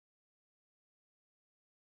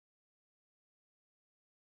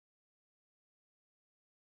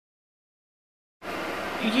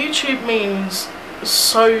YouTube means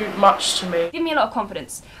so much to me. Give me a lot of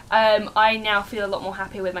confidence. I now feel a lot more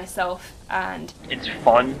happy with myself, and it's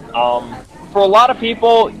fun. For a lot of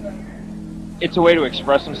people, it's a way to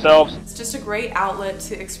express themselves. It's just a great outlet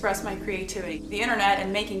to express my creativity. The internet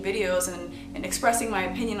and making videos and expressing my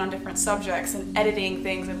opinion on different subjects and editing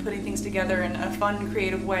things and putting things together in a fun and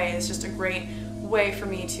creative way is just a great way for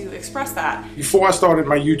me to express that. Before I started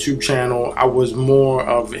my YouTube channel, I was more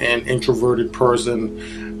of an introverted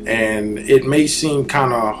person, and it may seem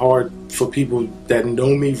kind of hard for people that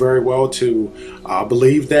know me very well to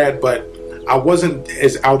believe that, but I wasn't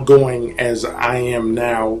as outgoing as I am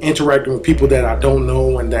now. Interacting with people that I don't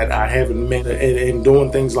know and that I haven't met, and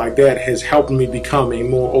doing things like that has helped me become a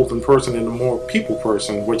more open person and a more people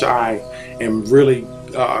person, which I am really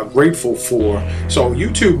grateful for. So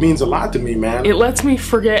YouTube means a lot to me, man. It lets me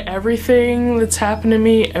forget everything that's happened to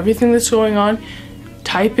me, everything that's going on.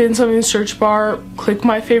 Type in something in the search bar, click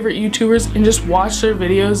my favorite YouTubers, and just watch their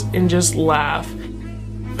videos and just laugh.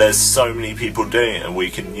 There's so many people doing it, and we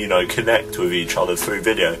can, you know, connect with each other through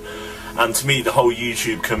video. And to me, the whole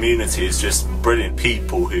YouTube community is just brilliant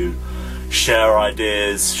people who share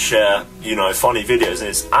ideas, share, you know, funny videos, and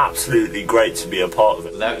it's absolutely great to be a part of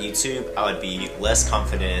it. Without YouTube, I would be less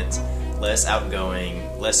confident, less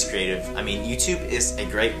outgoing, less creative. I mean, YouTube is a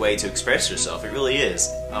great way to express yourself. It really is.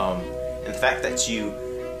 And the fact that you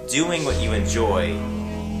doing what you enjoy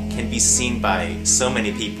can be seen by so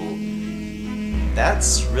many people,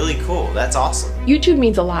 that's really cool. That's awesome. YouTube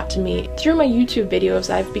means a lot to me. Through my YouTube videos,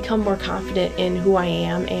 I've become more confident in who I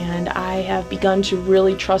am, and I have begun to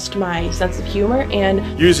really trust my sense of humor.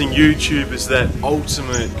 And using YouTube as that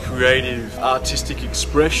ultimate creative, artistic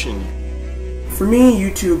expression. For me,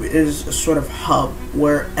 YouTube is a sort of hub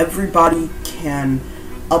where everybody can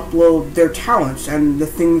upload their talents and the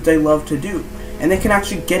things they love to do. And they can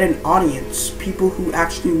actually get an audience, people who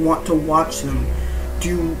actually want to watch them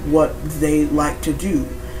do what they like to do.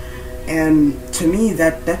 And to me,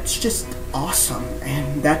 that's just awesome,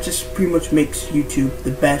 and that just pretty much makes YouTube the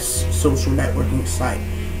best social networking site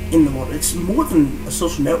in the world. It's more than a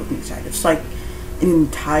social networking site, it's like an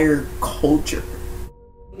entire culture.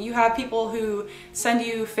 You have people who send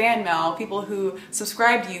you fan mail, people who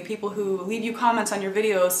subscribe to you, people who leave you comments on your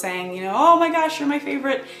videos saying, you know, oh my gosh, you're my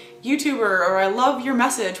favorite YouTuber, or I love your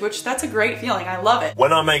message, which that's a great feeling. I love it.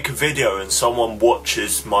 When I make a video and someone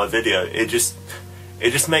watches my video, it just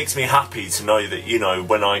makes me happy to know that, you know,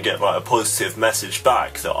 when I get like a positive message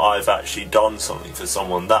back that I've actually done something for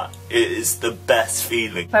someone, that it is the best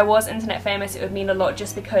feeling. if I was internet famous, it would mean a lot,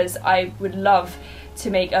 just because I would love to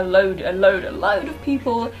make a load of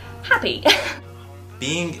people happy.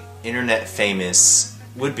 Being internet famous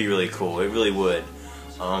would be really cool. It really would.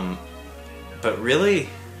 But really,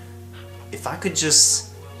 if I could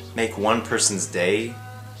just make one person's day,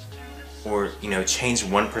 or, you know, change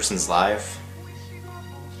one person's life,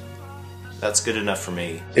 that's good enough for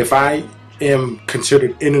me. If I am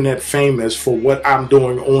considered internet famous for what I'm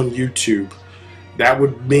doing on YouTube, that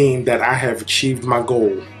would mean that I have achieved my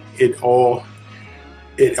goal. It all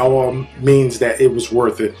means that it was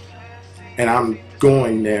worth it, and I'm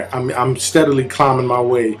going there. I'm steadily climbing my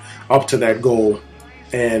way up to that goal,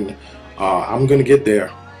 and I'm gonna get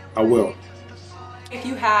there. I will. If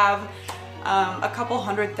you have a couple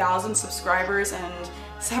 100,000 subscribers and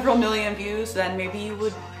several million views, then maybe you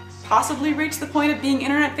would possibly reach the point of being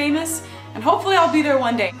internet famous, and hopefully I'll be there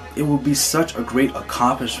one day. It would be such a great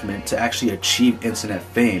accomplishment to actually achieve internet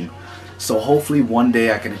fame. So hopefully one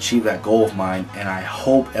day I can achieve that goal of mine, and I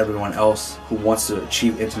hope everyone else who wants to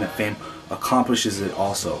achieve internet fame accomplishes it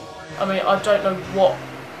also. I mean, I don't know what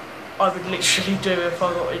I would literally do if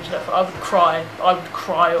I got internet famous. I would cry. I would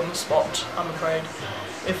cry on the spot, I'm afraid.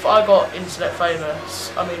 If I got internet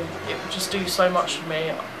famous, I mean, it would just do so much for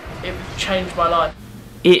me. It would change my life.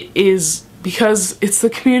 It is because it's the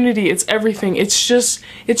community, it's everything. It's just,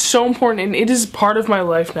 it's so important, and it is part of my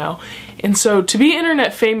life now. And so to be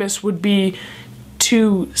internet famous would be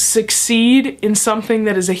to succeed in something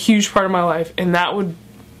that is a huge part of my life, and that would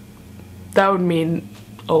mean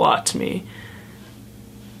a lot to me.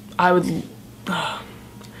 I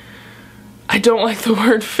don't like the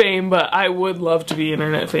word fame, but I would love to be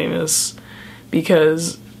internet famous,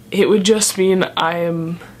 because it would just mean I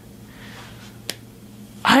am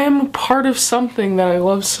a part of something that I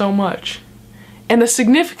love so much, and a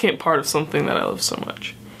significant part of something that I love so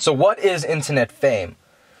much. So what is internet fame?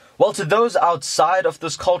 Well, to those outside of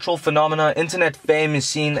this cultural phenomena, internet fame is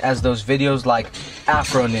seen as those videos like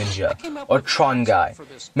Afro Ninja or Tron Guy.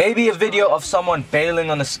 Maybe a video of someone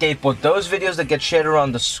bailing on a skateboard, those videos that get shared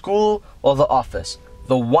around the school or the office.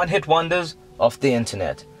 The one-hit wonders of the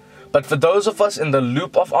internet. But for those of us in the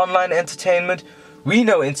loop of online entertainment, we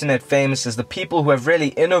know internet famous as the people who have really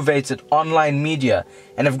innovated online media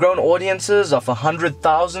and have grown audiences of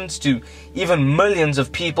 100,000 to even millions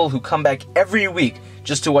of people who come back every week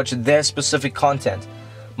just to watch their specific content.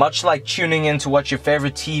 Much like tuning in to watch your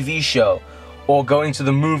favorite TV show or going to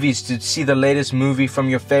the movies to see the latest movie from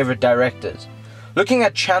your favorite directors. Looking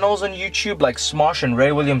at channels on YouTube like Smosh and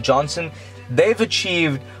Ray William Johnson, they've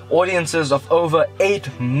achieved audiences of over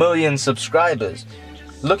 8 million subscribers.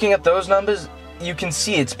 Looking at those numbers, you can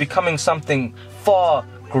see it's becoming something far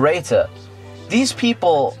greater. These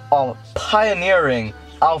people are pioneering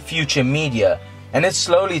our future media, and it's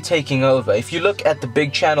slowly taking over. If you look at the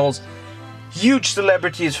big channels, huge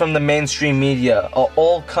celebrities from the mainstream media are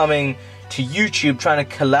all coming to YouTube trying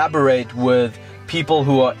to collaborate with people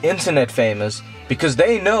who are internet famous because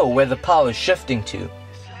they know where the power is shifting to.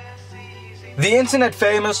 The internet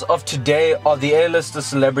famous of today are the A-lister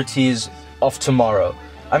celebrities of tomorrow.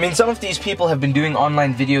 I mean, some of these people have been doing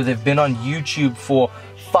online video, they've been on YouTube for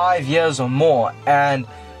 5 years or more, and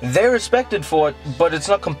they're respected for it, but it's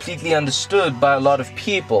not completely understood by a lot of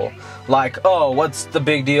people. Like, oh, what's the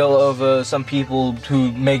big deal over some people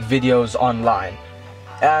who make videos online?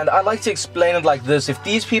 And I like to explain it like this: if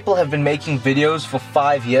these people have been making videos for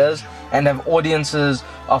 5 years and have audiences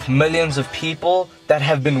of millions of people that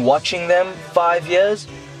have been watching them 5 years,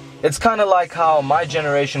 it's kind of like how my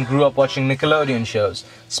generation grew up watching Nickelodeon shows.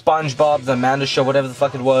 SpongeBob, The Amanda Show, whatever the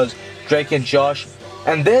fuck it was, Drake and Josh.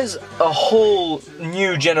 And there's a whole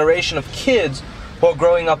new generation of kids who are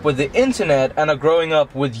growing up with the internet and are growing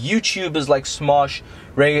up with YouTubers like Smosh,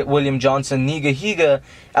 Ray William Johnson, Niga Higa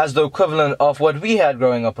as the equivalent of what we had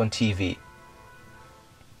growing up on TV.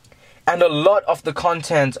 And a lot of the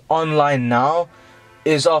content online now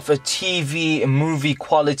is of a TV movie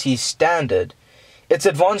quality standard. It's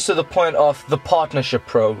advanced to the point of the partnership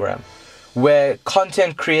program, where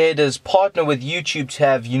content creators partner with YouTube to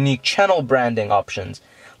have unique channel branding options,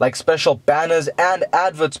 like special banners and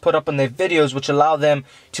adverts put up on their videos which allow them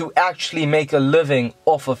to actually make a living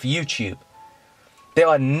off of YouTube. There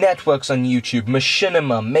are networks on YouTube,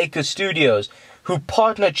 Machinima, Maker Studios, who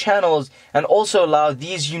partner channels and also allow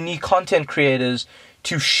these unique content creators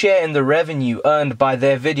to share in the revenue earned by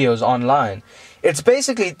their videos online. It's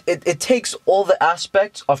basically, it takes all the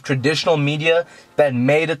aspects of traditional media that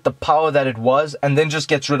made it the power that it was and then just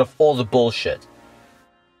gets rid of all the bullshit.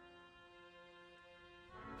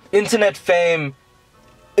 Internet fame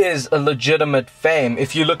is a legitimate fame.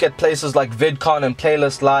 If you look at places like VidCon and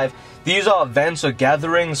Playlist Live, these are events or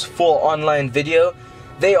gatherings for online video.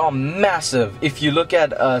 They are massive. If you look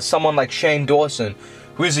at someone like Shane Dawson,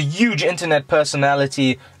 who is a huge internet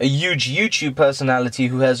personality, a huge YouTube personality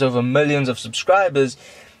who has over millions of subscribers,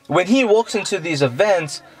 when he walks into these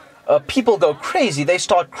events, people go crazy. They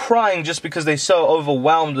start crying just because they're so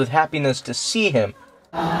overwhelmed with happiness to see him.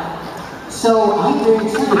 So I'm very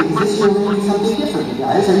excited because this year we're going to do something different, you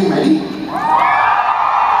guys. Are you ready?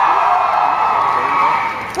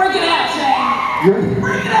 Break it out, Shane! You're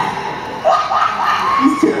break it out!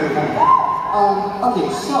 He's terrified. Okay,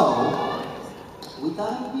 so we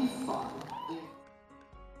thought it would be fun.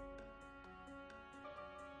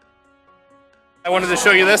 I wanted to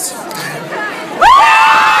show you this. There's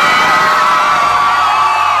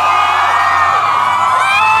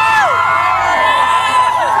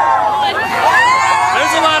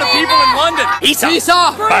a lot of people in London. Esau!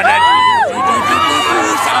 Subscribe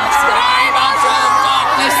unto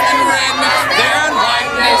darkness and redness, their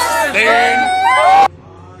whiteness,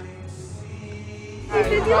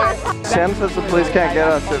 Sam says the police can't get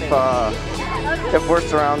us if we're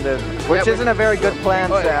surrounded, which isn't a very good plan,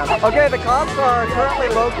 Sam. Okay, the cops are currently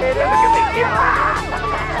located.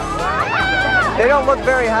 They don't look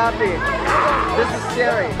very happy. This is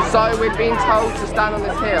scary. So we've been told to stand on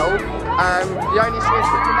this hill. The only switch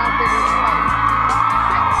we can now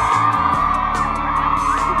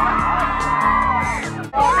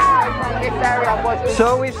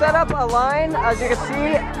So we set up a line, as you can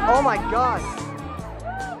see. Oh my god.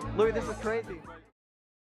 Louis, this is crazy.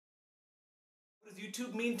 What does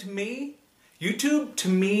YouTube mean to me? YouTube to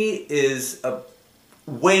me is a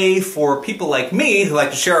way for people like me who like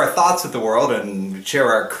to share our thoughts with the world and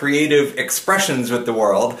share our creative expressions with the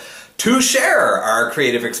world to share our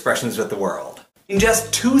creative expressions with the world. In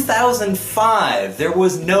just 2005, there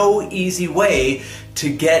was no easy way to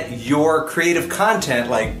get your creative content,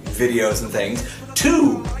 like videos and things,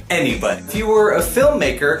 to anybody. If you were a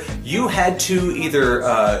filmmaker, you had to either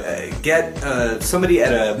get somebody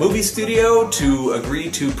at a movie studio to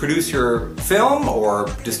agree to produce your film or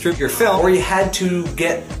distribute your film, or you had to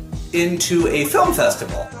get into a film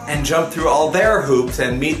festival and jump through all their hoops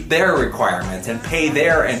and meet their requirements and pay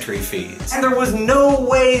their entry fees. And there was no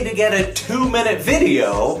way to get a 2-minute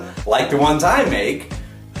video, like the ones I make,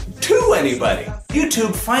 to anybody.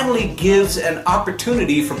 YouTube finally gives an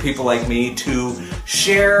opportunity for people like me to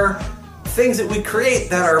share things that we create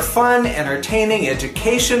that are fun, entertaining,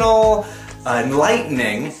 educational,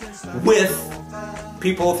 enlightening with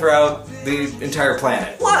people throughout the entire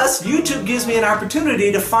planet. Plus, YouTube gives me an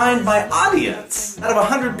opportunity to find my audience. Out of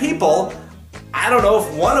 100 people, I don't know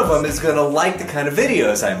if one of them is gonna like the kind of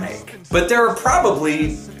videos I make. But there are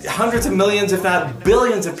probably hundreds of millions, if not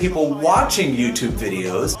billions of people watching YouTube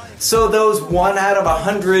videos. So those 1 out of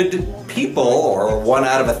 100 people, or 1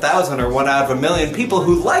 out of 1,000, or 1 out of 1,000,000 people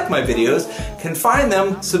who like my videos can find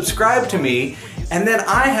them, subscribe to me, and then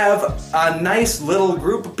I have a nice little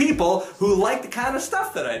group of people who like the kind of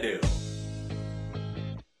stuff that I do.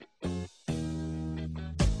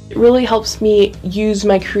 It really helps me use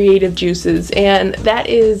my creative juices, and that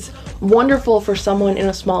is wonderful for someone in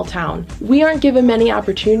a small town. We aren't given many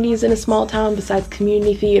opportunities in a small town besides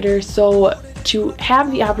community theater, so to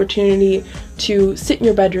have the opportunity to sit in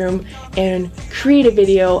your bedroom and create a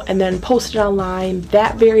video and then post it online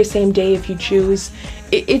that very same day if you choose,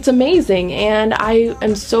 it's amazing, and I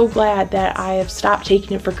am so glad that I have stopped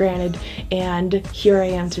taking it for granted, and here I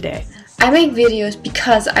am today. I make videos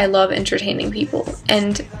because I love entertaining people,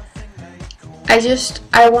 and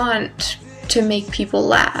I want to make people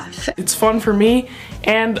laugh. It's fun for me,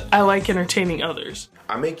 and I like entertaining others.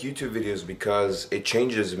 I make YouTube videos because it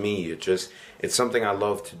changes me. It's something I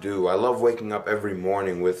love to do. I love waking up every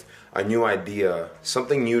morning with a new idea,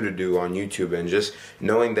 something new to do on YouTube, and just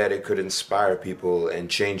knowing that it could inspire people and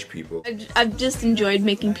change people. I've just enjoyed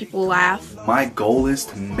making people laugh. My goal is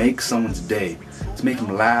to make someone's day, to make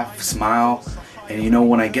them laugh, smile, and you know,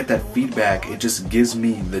 when I get that feedback, it just gives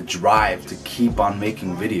me the drive to keep on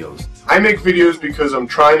making videos. I make videos because I'm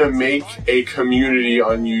trying to make a community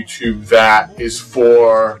on YouTube that is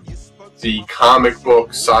for the comic book,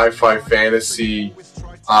 sci-fi, fantasy,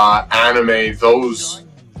 anime, those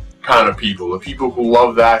kind of people, the people who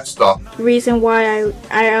love that stuff. The reason why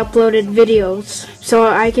I uploaded videos, so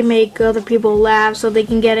I can make other people laugh, so they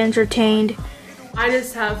can get entertained. I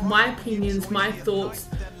just have my opinions, my thoughts,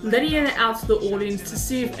 letting it out to the audience to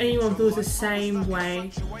see if anyone feels the same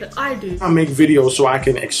way that I do. I make videos so I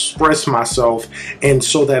can express myself and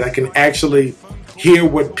so that I can actually hear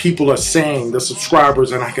what people are saying, the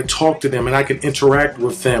subscribers, and I can talk to them and I can interact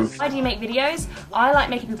with them. Why do you make videos? I like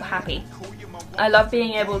making people happy. I love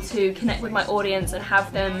being able to connect with my audience and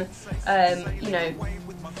have them, you know,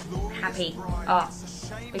 happy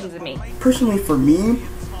because of me. Personally for me,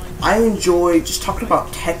 I enjoy just talking about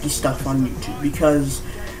techie stuff on YouTube because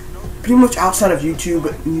pretty much outside of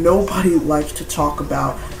YouTube, nobody likes to talk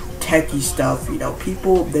about techie stuff. You know,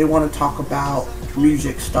 people, they want to talk about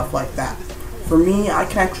music, stuff like that. For me, I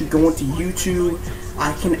can actually go into YouTube,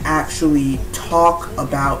 I can actually talk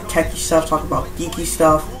about techie stuff, talk about geeky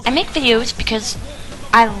stuff. I make videos because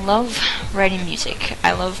I love writing music.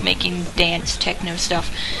 I love making dance, techno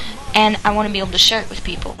stuff, and I want to be able to share it with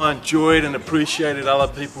people. I enjoyed and appreciated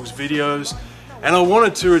other people's videos, and I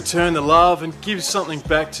wanted to return the love and give something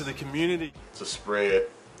back to the community. To spread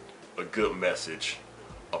a good message,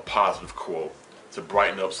 a positive quote, to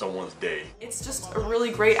brighten up someone's day. It's just a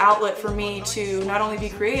really great outlet for me to not only be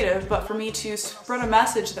creative, but for me to spread a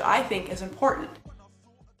message that I think is important.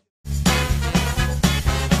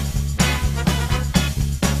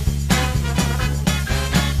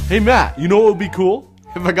 Hey Matt, you know what would be cool?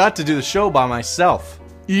 If I got to do the show by myself.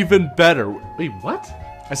 Even better. Wait, what?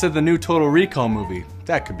 I said the new Total Recall movie.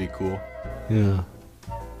 That could be cool. Yeah.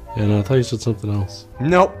 Yeah, no, I thought you said something else.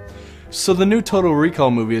 Nope. So the new Total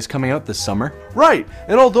Recall movie is coming out this summer. Right,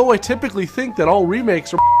 and although I typically think that all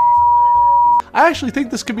remakes are I actually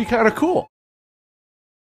think this could be kind of cool.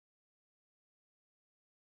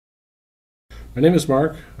 My name is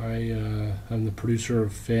Mark. I'm the producer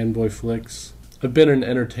of Fanboy Flicks. I've been an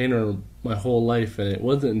entertainer my whole life, and it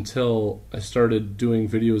wasn't until I started doing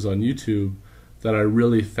videos on YouTube that I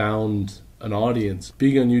really found an audience.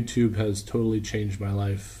 Being on YouTube has totally changed my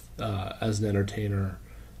life as an entertainer,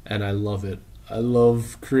 and I love it. I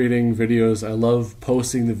love creating videos. I love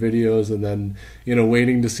posting the videos and then, you know,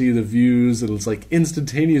 waiting to see the views, and it's like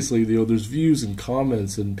instantaneously, you know, there's views and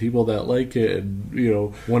comments and people that like it and, you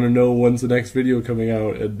know, want to know when's the next video coming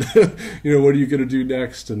out and, you know, what are you going to do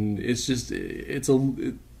next? And it's just, it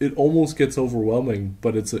almost gets overwhelming,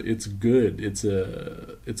 but it's good. It's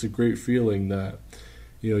a great feeling that,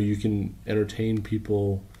 you know, you can entertain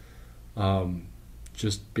people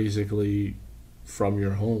just basically from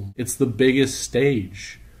your home. It's the biggest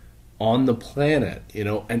stage on the planet, you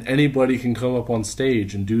know, and anybody can come up on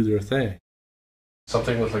stage and do their thing.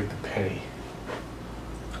 Something with like the penny.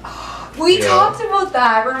 We talked about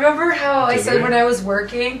that. Remember how I said when I was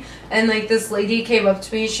working and like this lady came up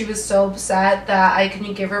to me, she was so upset that I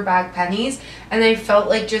couldn't give her back pennies, and I felt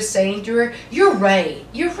like just saying to her, you're right.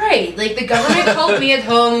 Like the government called me at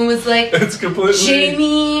home and was like, it's completely...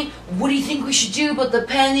 Jamie, what do you think we should do about the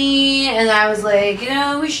penny? And I was like, you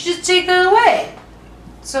know, we should just take that away.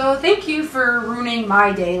 So thank you for ruining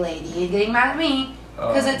my day, lady, and getting mad at me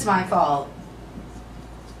because it's my fault.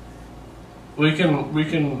 We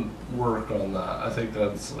can work on that. I think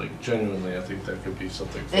that's like genuinely, I think that could be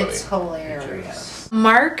something funny. It's hilarious.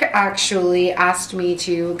 Mark actually asked me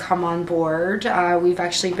to come on board. We've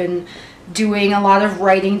actually been doing a lot of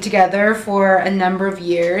writing together for a number of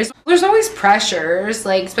years. There's always pressures,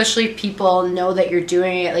 like especially if people know that you're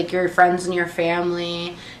doing it, like your friends and your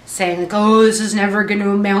family saying like, oh, this is never going to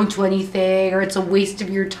amount to anything, or it's a waste of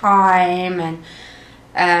your time,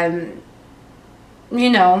 and you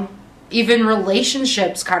know, even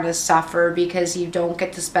relationships kind of suffer because you don't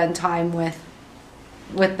get to spend time with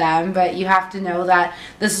them, but you have to know that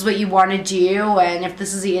this is what you want to do, and if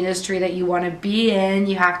this is the industry that you want to be in,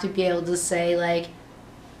 you have to be able to say like,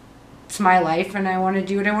 it's my life and I want to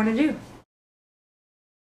do what I want to do.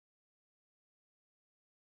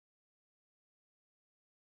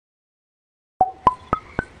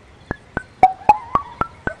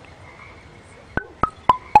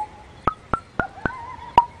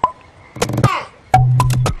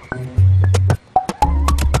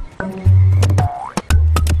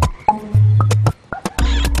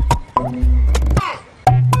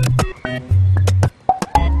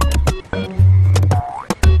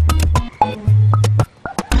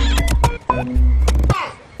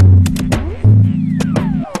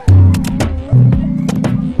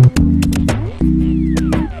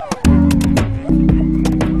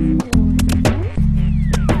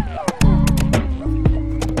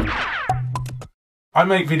 I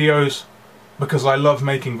make videos because I love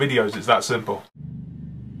making videos, it's that simple.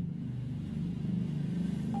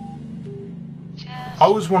 I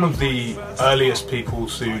was one of the earliest people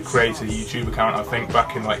to create a YouTube account, I think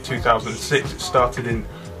back in like 2006, it started in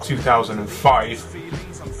 2005.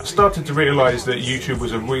 I started to realise that YouTube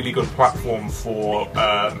was a really good platform for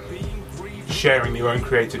sharing your own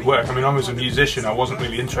creative work. I mean, I was a musician, I wasn't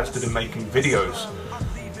really interested in making videos.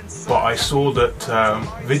 But I saw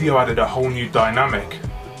that video added a whole new dynamic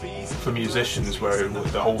for musicians, where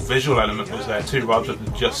the whole visual element was there too, rather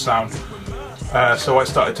than just sound. So I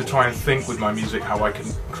started to try and think with my music how I can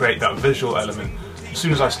create that visual element. As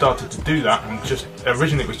soon as I started to do that, and just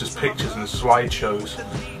originally it was just pictures and slideshows,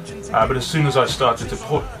 but as soon as I started to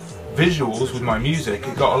put visuals with my music,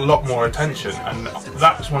 it got a lot more attention, and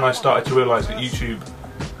that's when I started to realise that YouTube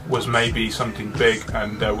was maybe something big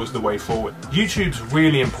and was the way forward. YouTube's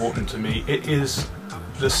really important to me. It is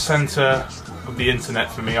the centre of the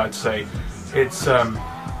internet for me, I'd say. It's a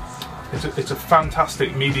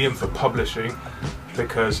fantastic medium for publishing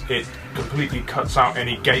because it completely cuts out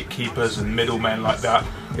any gatekeepers and middlemen like that.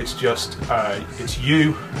 It's just it's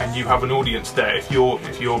you, and you have an audience there. If your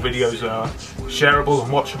videos are shareable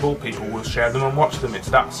and watchable, people will share them and watch them. It's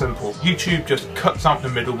that simple. YouTube just cuts out the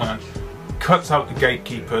middleman, cuts out the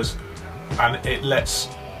gatekeepers, and it lets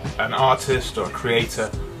an artist or a creator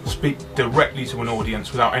speak directly to an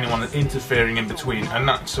audience without anyone interfering in between, and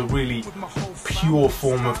that's a really pure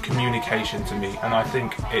form of communication to me, and I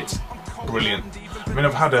think it's brilliant. I mean,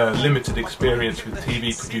 I've had a limited experience with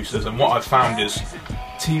TV producers, and what I've found is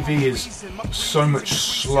TV is so much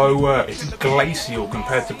slower, it's glacial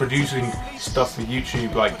compared to producing stuff for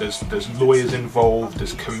YouTube. Like there's lawyers involved,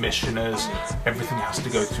 there's commissioners, everything has to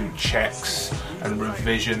go through checks and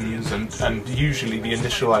revisions, and usually the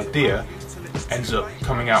initial idea ends up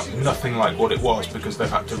coming out nothing like what it was because they've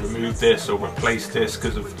had to remove this or replace this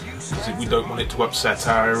because we don't want it to upset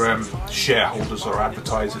our shareholders or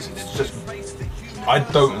advertisers. It's just, I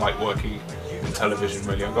don't like working in television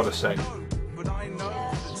really, I've got to say.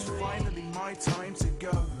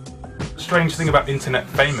 The strange thing about internet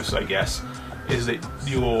famous, I guess, is that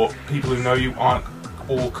your people who know you aren't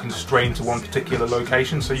all constrained to one particular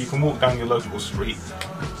location, so you can walk down your local street.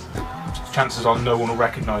 Chances are no one will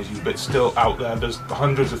recognise you, but still out there's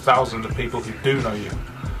hundreds of thousands of people who do know you.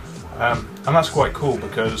 And that's quite cool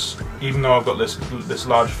because even though I've got this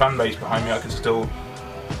large fan base behind me, I can still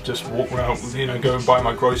just walk around, you know, go and buy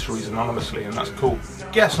my groceries anonymously, and that's cool.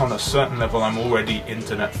 I guess on a certain level I'm already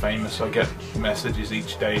internet famous. I get messages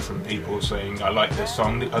each day from people saying I like this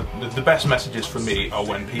song. The best messages for me are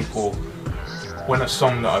when a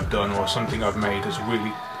song that I've done or something I've made has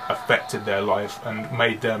really affected their life and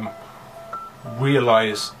made them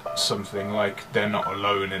realise something, like they're not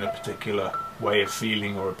alone in a particular way of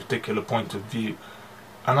feeling or a particular point of view.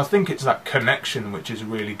 And I think it's that connection which is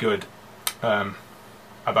really good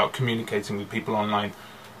about communicating with people online.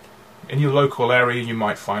 In your local area you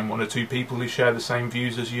might find one or two people who share the same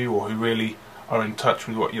views as you, or who really are in touch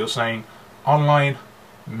with what you're saying. Online,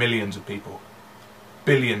 millions of people,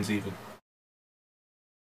 billions even.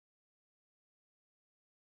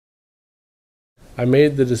 I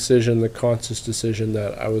made the decision, the conscious decision,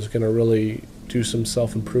 that I was going to really do some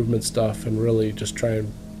self-improvement stuff and really just try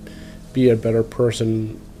and be a better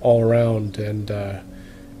person all around. And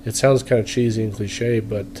it sounds kind of cheesy and cliche,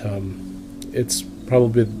 but it's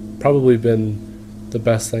probably been the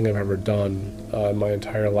best thing I've ever done in my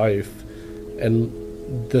entire life. And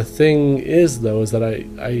the thing is, though, is that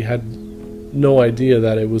I had no idea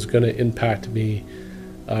that it was going to impact me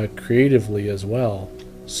creatively as well.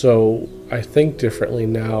 So I think differently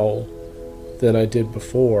now than I did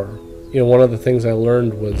before. You know, one of the things I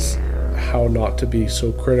learned was how not to be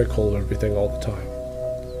so critical of everything all the time.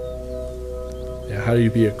 Yeah, how do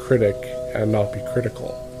you be a critic and not be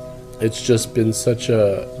critical? It's just been such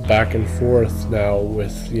a back and forth now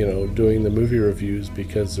with, you know, doing the movie reviews,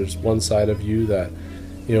 because there's one side of you that,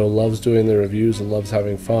 you know, loves doing the reviews and loves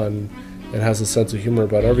having fun and has a sense of humor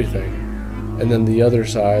about everything. And then the other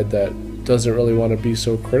side that doesn't really want to be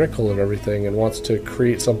so critical of everything and wants to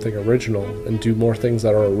create something original and do more things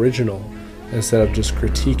that are original instead of just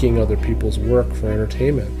critiquing other people's work for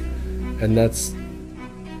entertainment. And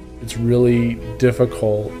it's really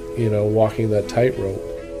difficult, you know, walking that tightrope.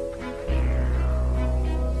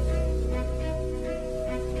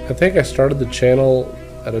 I think I started the channel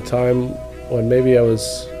at a time when maybe I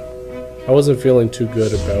wasn't feeling too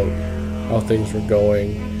good about how things were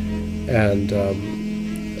going, and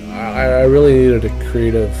I really needed a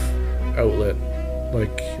creative outlet,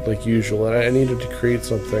 like usual, and I needed to create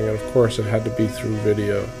something, and of course it had to be through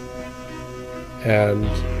video. And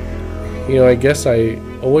you know, I guess I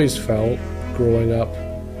always felt growing up,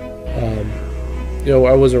 you know,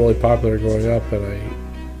 I wasn't really popular growing up, and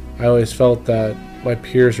I always felt that my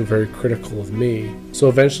peers were very critical of me. So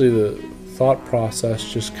eventually the thought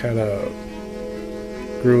process just kind of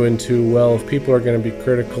grew into, well, if people are going to be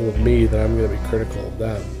critical of me, then I'm going to be critical of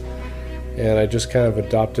them. And I just kind of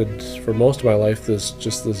adopted, for most of my life, this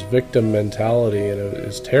victim mentality, and it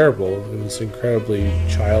was terrible. It was incredibly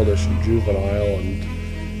childish and juvenile,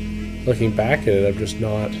 and looking back at it,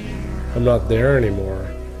 I'm not there anymore.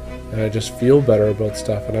 And I just feel better about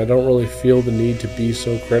stuff, and I don't really feel the need to be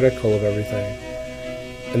so critical of everything.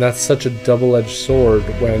 And that's such a double-edged sword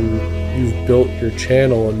when you've built your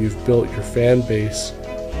channel and you've built your fan base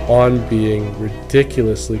on being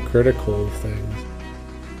ridiculously critical of things.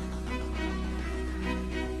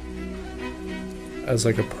 As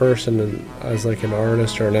like a person and as like an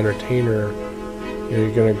artist or an entertainer, you know,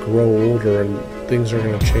 you're going to grow older and things are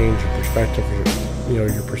going to change. Your perspective, you know,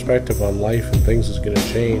 your perspective on life and things is going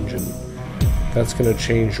to change, and that's going to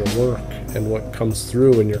change your work and what comes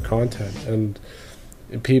through in your content. And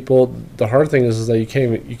people, the hard thing is that you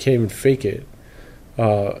can't even fake it.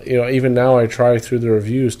 You know, even now I try through the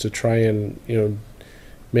reviews to try and, you know,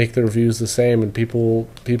 make the reviews the same, and people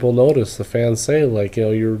notice. The fans say, like, you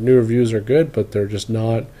know, your new reviews are good, but they're just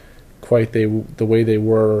not quite the way they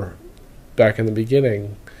were back in the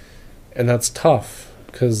beginning. And that's tough,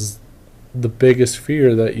 because the biggest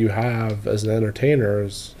fear that you have as an entertainer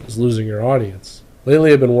is losing your audience.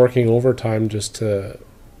 Lately I've been working overtime just to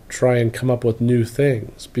try and come up with new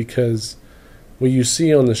things, because what you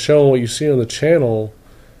see on the show, what you see on the channel,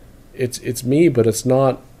 it's me, but it's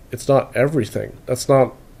not everything. That's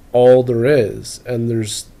not all there is, and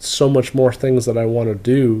there's so much more things that I want to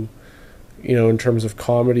do, you know, in terms of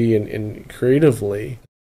comedy and creatively.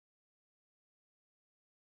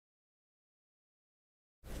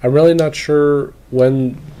 I'm really not sure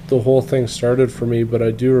when the whole thing started for me, but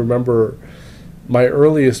I do remember my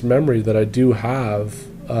earliest memory that I do have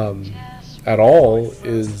at all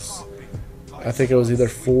is, I think I was either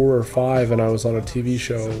 4 or 5, and I was on a TV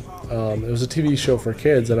show. It was a TV show for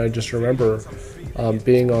kids, and I just remember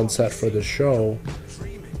being on set for the show,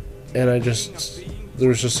 and there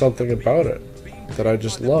was just something about it that I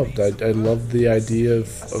just loved. I loved the idea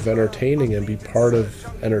of entertaining and be part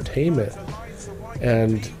of entertainment.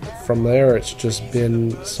 And from there, it's just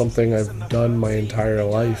been something I've done my entire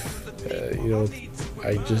life. You know,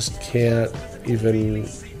 I just can't even,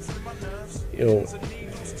 you know,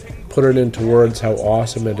 put it into words how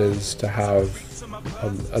awesome it is to have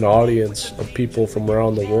an audience of people from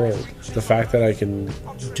around the world. The fact that I can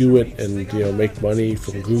do it and, you know, make money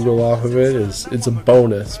from Google off of it it's a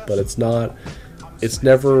bonus, but it's not it's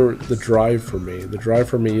never the drive for me. The drive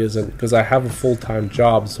for me isn't because I have a full-time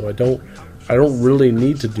job, so I don't really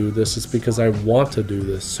need to do this. It's because I want to do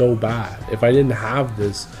this so bad. If I didn't have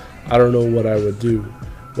this, I don't know what I would do.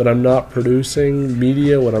 When I'm not producing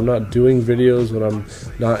media, when I'm not doing videos, when I'm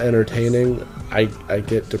not entertaining, I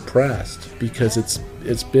get depressed because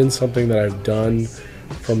it's been something that I've done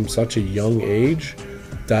from such a young age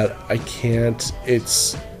that I can't.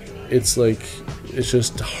 It's like it's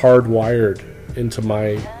just hardwired into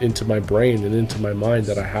my brain and into my mind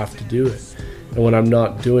that I have to do it. And when I'm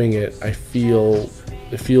not doing it, I feel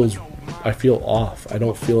off. I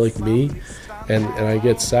don't feel like me, and I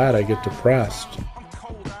get sad. I get depressed.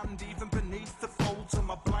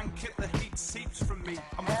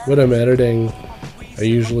 When I'm editing, I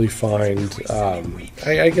usually find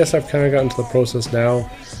I guess I've kind of gotten to the process now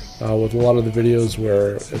with a lot of the videos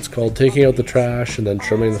where it's called taking out the trash and then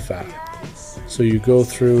trimming the fat. So you go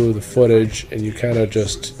through the footage and you kind of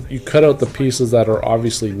you cut out the pieces that are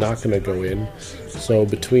obviously not going to go in, so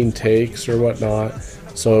between takes or whatnot.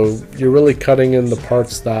 So you're really cutting in the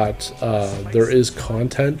parts that there is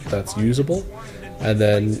content that's usable, and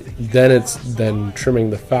then it's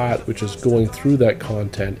trimming the fat, which is going through that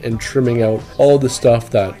content and trimming out all the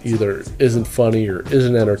stuff that either isn't funny or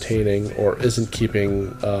isn't entertaining or isn't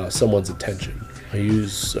keeping someone's attention. I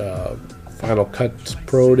use Final Cut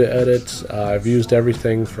Pro to edit. I've used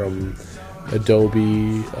everything from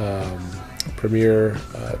Adobe Premiere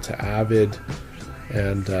to Avid,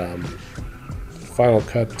 and Final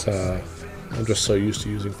Cut, I'm just so used to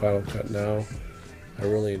using Final Cut now. I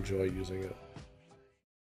really enjoy using it.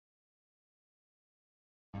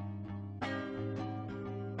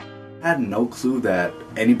 I had no clue that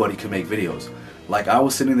anybody could make videos. Like, I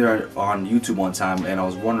was sitting there on YouTube one time and I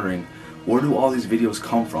was wondering, where do all these videos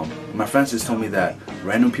come from? And my friends just told me that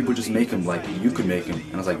random people just make them like you could make them.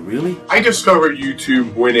 And I was like, really? I discovered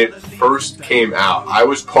YouTube when it first came out. I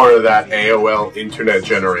was part of that AOL internet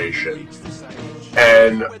generation.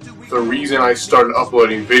 And the reason I started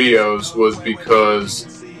uploading videos was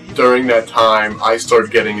because during that time I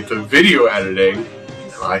started getting into video editing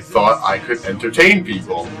and I thought I could entertain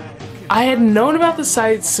people. I had known about the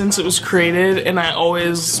site since it was created, and I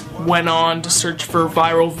always went on to search for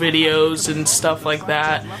viral videos and stuff like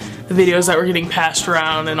that. The videos that were getting passed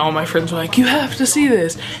around, and all my friends were like, you have to see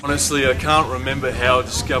this. Honestly, I can't remember how I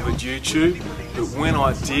discovered YouTube, but when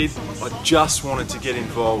I did, I just wanted to get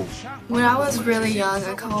involved. When I was really young,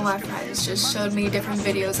 a couple of my friends just showed me different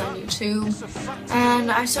videos on YouTube,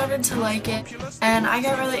 and I started to like it, and I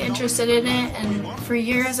got really interested in it, and for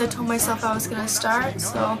years I told myself I was going to start,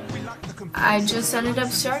 so I just ended up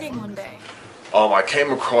starting one day. I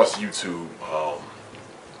came across YouTube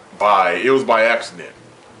it was by accident.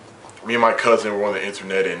 Me and my cousin were on the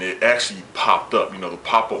internet and it actually popped up. You know, the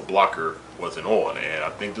pop-up blocker wasn't on, and I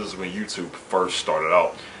think this is when YouTube first started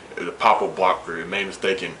out. The pop-up blocker, if I'm not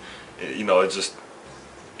mistaken, you know, it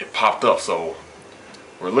popped up, so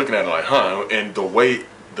we're looking at it like, huh, and the way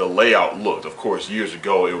the layout looked, of course, years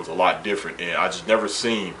ago it was a lot different, and I just never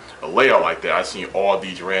seen a layout like that. I seen all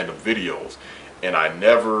these random videos, and I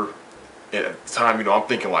never, at the time, you know, I'm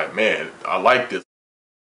thinking like, man, I like this.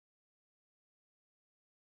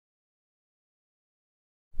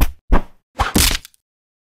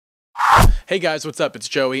 Hey guys, what's up? It's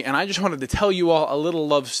Joey, and I just wanted to tell you all a little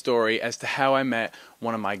love story as to how I met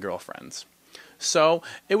one of my girlfriends. So,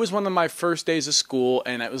 it was one of my first days of school,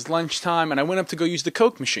 and it was lunchtime, and I went up to go use the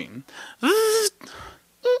Coke machine.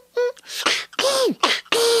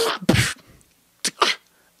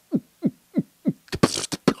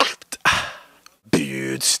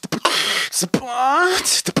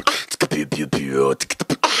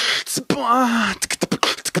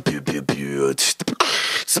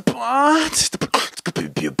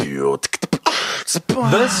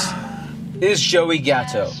 This is Joey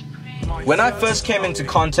Gatto. When I first came into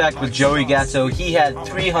contact with Joey Gatto, he had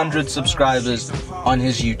 300 subscribers on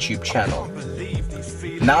his YouTube channel.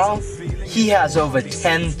 Now, he has over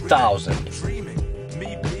 10,000.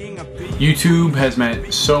 YouTube has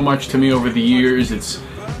meant so much to me over the years. It's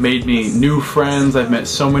made me new friends, I've met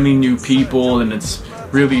so many new people, and it's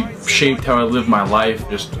really shaped how I live my life.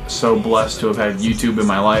 Just so blessed to have had YouTube in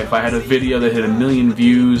my life. I had a video that hit 1 million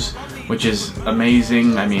views, which is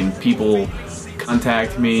amazing. I mean, people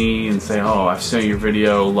contact me and say, oh, I've seen your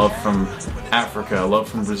video, love from Africa, love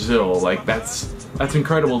from Brazil. Like, that's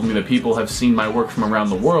incredible to me that people have seen my work from around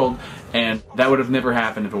the world, and that would have never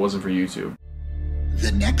happened if it wasn't for YouTube.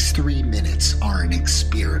 The next 3 minutes are an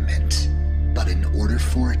experiment, but in order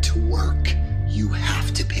for it to work, you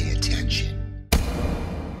have to pay attention.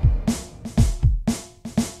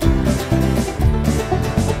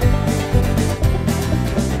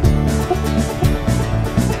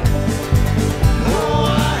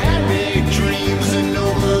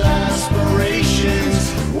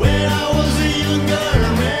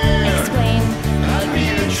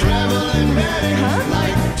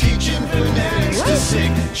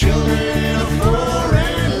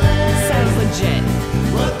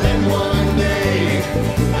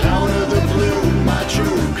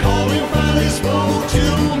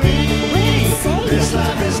 This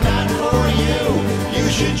life is not for you. You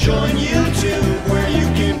should join YouTube, where you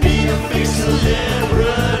can be a fake celebrity.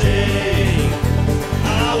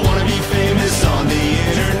 I wanna be famous on the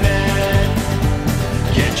internet.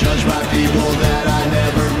 Get judged by people that I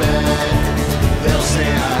never met. They'll say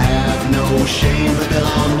I have no shame, but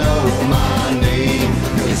they'll all know my name,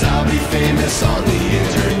 'cause I'll be famous on the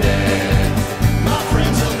internet. My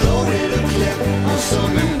friends have loaded a clip of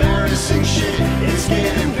some embarrassing shit. It's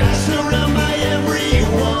getting passed around by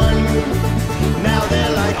everyone. Now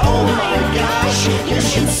they're like, oh my gosh, you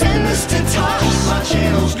should send this to Tosh. My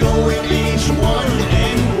channel's going each one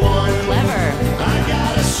and one. Clever. I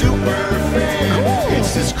got a super fan. Cool.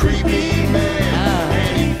 It's this creepy man,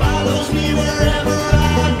 and he follows me wherever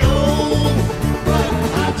I go. But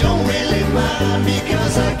I don't really mind,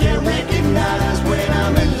 because I get recognized when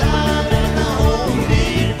I'm in line at the Home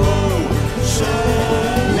Depot. So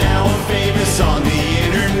now I'm famous on the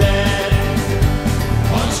internet.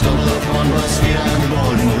 On StumbleUpon, BuzzFeed, I'm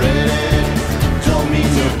on Reddit. Don't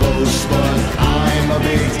mean to boast, but I'm a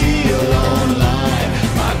big deal online.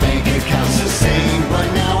 My bank account's the same, but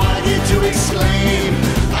now I get to exclaim,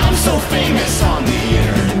 I'm so famous on the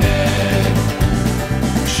internet.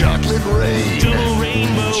 Chocolate rain, double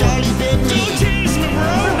rainbow, Charlie Bentley, don't tease me,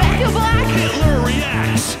 bro. Rebecca Black, Hitler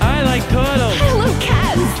reacts. I like turtles. I love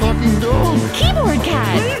cats. Talking dog. Keyboard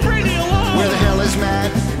cat. Leave Brady alone. Where the hell is Matt?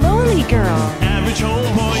 Lonely girl. Average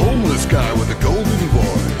home boy. Homeless guy with a golden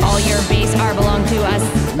boy. All your base are belong to us.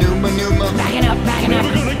 Numa. Backing up.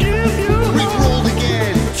 We're gonna give you. We've rolled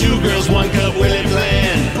again. 2 girls, 1 cup, Willie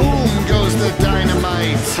Plan. Boom goes the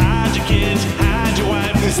dynamite. Hide your kids, hide your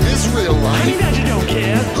wife. Is this real life? Honey, that you don't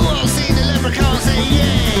care. Who all seen the leprechaun say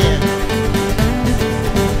yeah?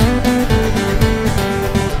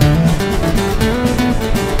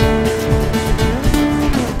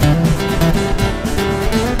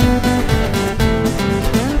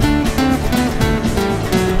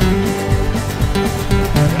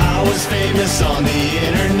 Famous on the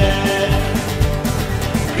internet.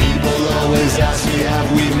 People always ask me, have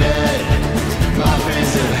we met?